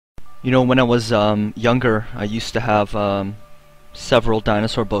You know, when I was younger, I used to have several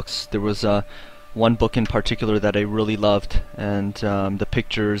dinosaur books. There was one book in particular that I really loved, and the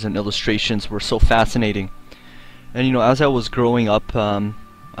pictures and illustrations were so fascinating. And you know, as I was growing up,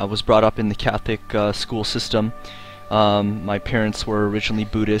 I was brought up in the Catholic school system. My parents were originally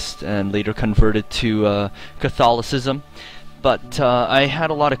Buddhist and later converted to Catholicism. But I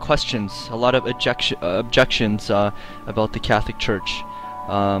had a lot of questions, a lot of objections about the Catholic Church.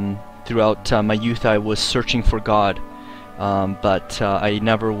 Throughout my youth, I was searching for God, but I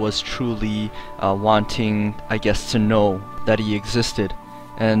never was truly wanting, I guess, to know that He existed.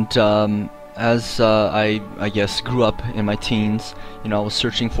 And as I guess grew up in my teens, you know, I was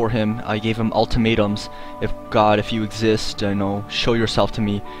searching for Him. I gave Him ultimatums: if God, if you exist, you know, show yourself to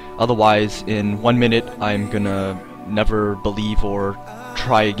me. Otherwise, in 1 minute, I'm gonna never believe or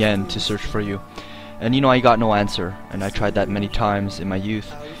try again to search for you. And you know, I got no answer, and I tried that many times in my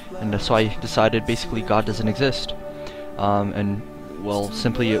youth, and so I decided basically God doesn't exist. And well,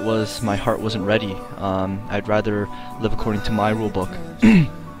 simply it was my heart wasn't ready. I'd rather live according to my rule book.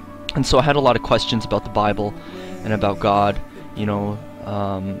 And so I had a lot of questions about the Bible and about God, you know,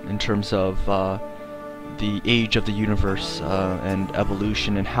 in terms of the age of the universe and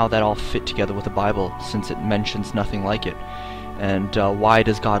evolution and how that all fit together with the Bible, since it mentions nothing like it. And why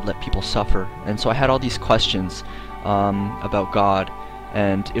does God let people suffer? And so I had all these questions about God,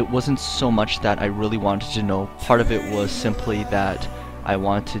 and it wasn't so much that I really wanted to know. Part of it was simply that I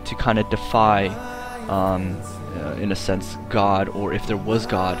wanted to kind of defy, in a sense, God, or if there was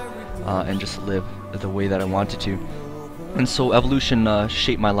God, and just live the way that I wanted to. And so evolution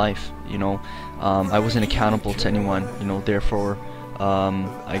shaped my life. You know, I wasn't accountable to anyone. You know, therefore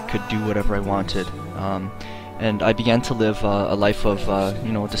I could do whatever I wanted. And I began to live a life of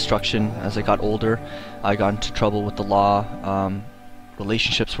you know, destruction. As I got older, I got into trouble with the law.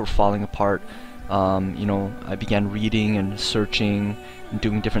 Relationships were falling apart. You know, I began reading and searching and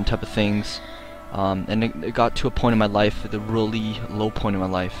doing different type of things. And it got to a point in my life, the really low point in my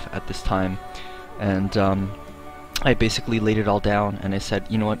life at this time. And I basically laid it all down, and I said,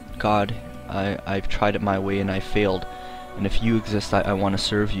 you know what, God, I've tried it my way and I failed. And if you exist, I want to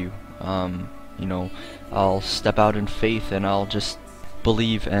serve you. You know, I'll step out in faith and I'll just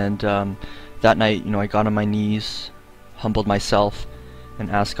believe. And that night, you know, I got on my knees, humbled myself, and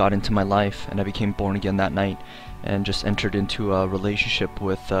asked God into my life, and I became born again that night, and just entered into a relationship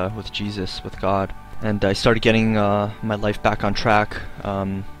with Jesus, with God. And I started getting my life back on track.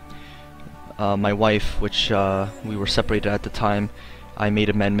 My wife, which we were separated at the time, I made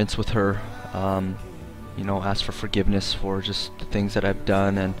amendments with her. You know, asked for forgiveness for just the things that I've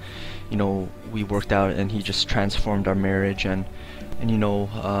done, and you know, we worked out, and He just transformed our marriage, and you know,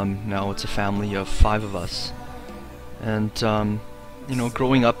 now it's a family of 5 of us. And you know,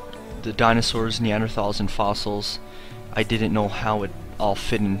 growing up, the dinosaurs, Neanderthals, and fossils, I didn't know how it all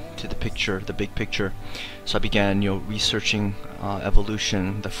fit into the picture, the big picture. So I began, you know, researching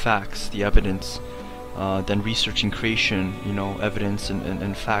evolution, the facts, the evidence, then researching creation, you know, evidence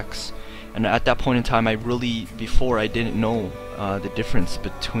and facts. And at that point in time, before I didn't know the difference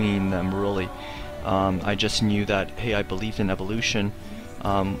between them really. I just knew that, hey, I believed in evolution.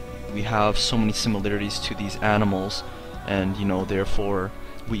 We have so many similarities to these animals, and you know, therefore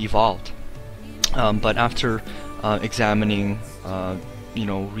we evolved. But after examining, you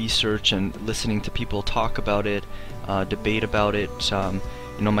know, research and listening to people talk about it, debate about it,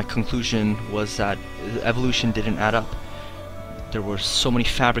 you know, my conclusion was that evolution didn't add up. There were so many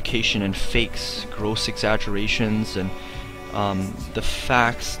fabrication and fakes, gross exaggerations, and the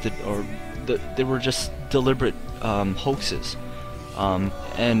facts they were just deliberate hoaxes.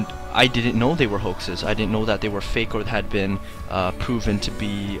 And I didn't know they were hoaxes. I didn't know that they were fake or had been proven to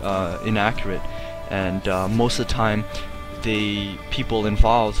be inaccurate. And most of the time, the people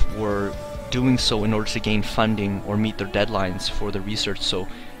involved were doing so in order to gain funding or meet their deadlines for the research. So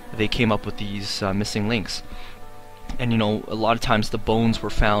they came up with these missing links. And you know, a lot of times the bones were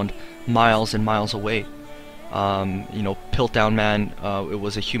found miles and miles away. You know, Piltdown Man, it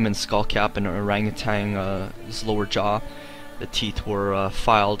was a human skull cap and an orangutan's lower jaw. The teeth were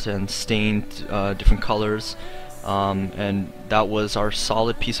filed and stained different colors, and that was our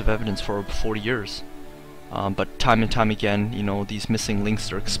solid piece of evidence for 40 years. But time and time again, you know, these missing links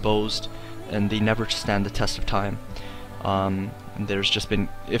are exposed, and they never stand the test of time. And there's just been,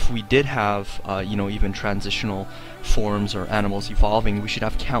 if we did have, you know, even transitional forms or animals evolving, we should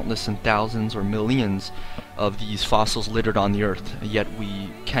have countless and thousands or millions of these fossils littered on the earth, yet we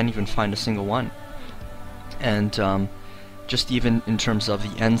can't even find a single one. And just even in terms of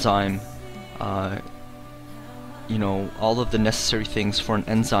the enzyme, all of the necessary things for an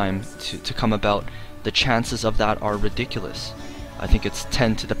enzyme to come about, the chances of that are ridiculous. I think it's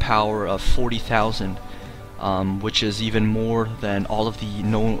 10 to the power of 40,000, which is even more than all of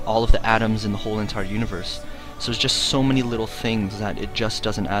the atoms in the whole entire universe. So there's just so many little things that it just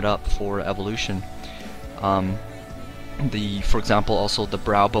doesn't add up for evolution. For example, also the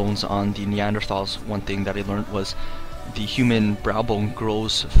brow bones on the Neanderthals, one thing that I learned was the human brow bone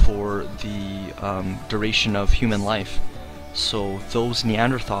grows for the duration of human life. So those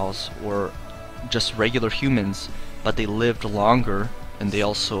Neanderthals were just regular humans, but they lived longer, and they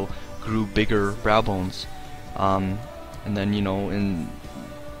also grew bigger brow bones. And then, in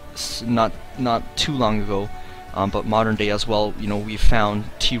not too long ago, but modern day as well, we found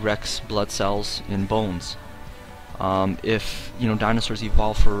T-Rex blood cells in bones. If dinosaurs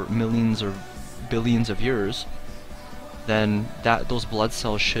evolved for millions or billions of years, then those blood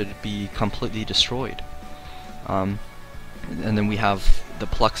cells should be completely destroyed. And then we have the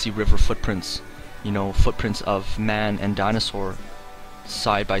Paluxy River footprints, footprints of man and dinosaur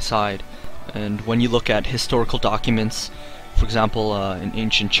side by side. And when you look at historical documents, for example, in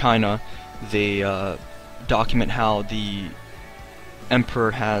ancient China, they document how the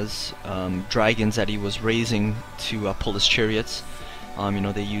emperor has dragons that he was raising to pull his chariots.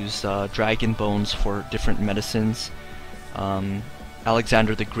 They use dragon bones for different medicines.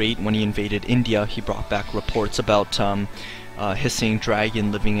 Alexander the Great, when he invaded India, he brought back reports about hissing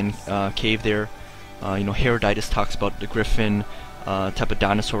dragon living in a cave there. Herodotus talks about the griffin type of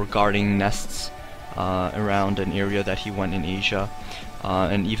dinosaur guarding nests around an area that he went in Asia.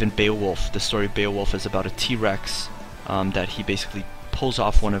 And even Beowulf, the story of Beowulf is about a T-Rex that he basically pulls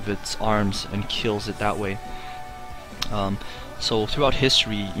off one of its arms and kills it that way. So throughout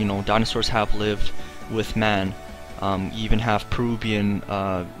history, dinosaurs have lived with man. You even have Peruvian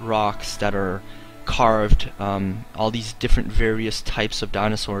rocks that are carved, all these different various types of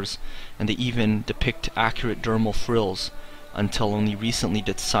dinosaurs, and they even depict accurate dermal frills. Until only recently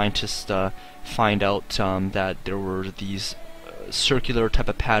did scientists find out that there were these circular type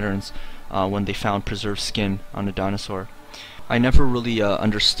of patterns when they found preserved skin on a dinosaur. I never really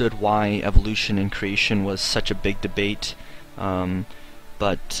understood why evolution and creation was such a big debate,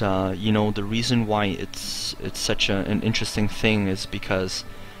 but the reason why it's such an interesting thing is because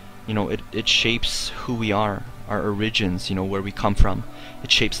it shapes who we are, our origins, where we come from.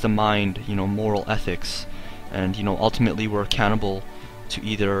 It shapes the mind, moral ethics, and ultimately we're accountable to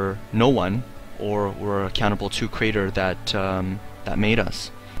either no one, or we're accountable to Creator that made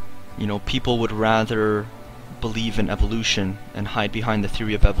us. People would rather believe in evolution and hide behind the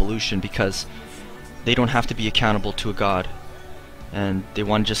theory of evolution because they don't have to be accountable to a God, and they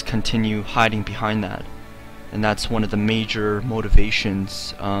want to just continue hiding behind that. And that's one of the major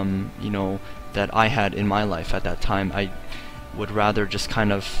motivations that I had in my life at that time. I would rather just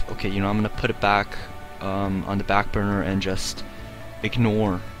kind of, okay, I'm gonna put it back on the back burner and just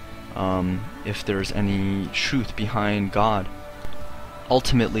ignore if there's any truth behind God.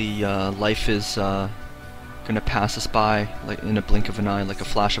 Ultimately, life is gonna pass us by like in a blink of an eye, like a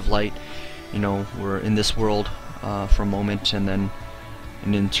flash of light. We're in this world for a moment, and then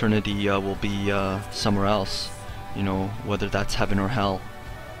in eternity we'll be somewhere else. Whether that's heaven or hell,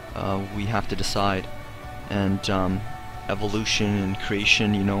 we have to decide. And evolution and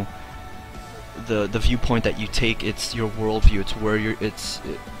creation, the viewpoint that you take, it's your worldview. It's where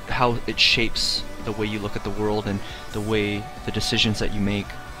how it shapes the way you look at the world and the decisions that you make.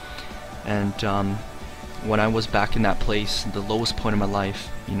 And when I was back in that place, the lowest point of my life,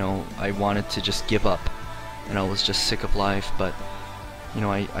 I wanted to just give up, and I was just sick of life. But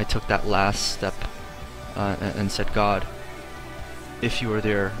I took that last step and said, God, if you are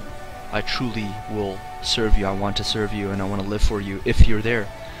there, I truly will serve you. I want to serve you, and I want to live for you if you're there.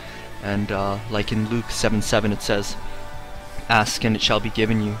 And like in Luke 7:7 it says, ask and it shall be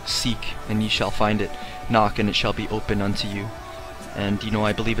given you, seek and ye shall find it, knock and it shall be opened unto you. And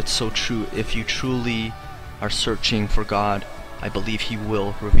I believe it's so true. If you truly are searching for God, I believe He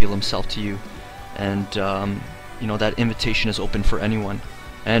will reveal Himself to you. And that invitation is open for anyone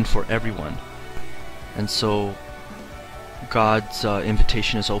and for everyone. And so God's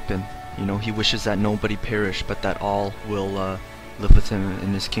invitation is open. He wishes that nobody perish, but that all will live with Him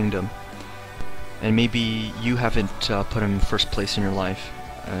in His kingdom. And maybe you haven't put Him in first place in your life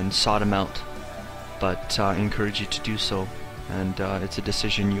and sought Him out, but I encourage you to do so. And it's a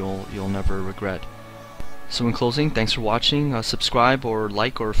decision you'll never regret. So in closing, thanks for watching. Subscribe or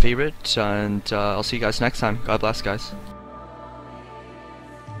like or favorite, and I'll see you guys next time. God bless, guys.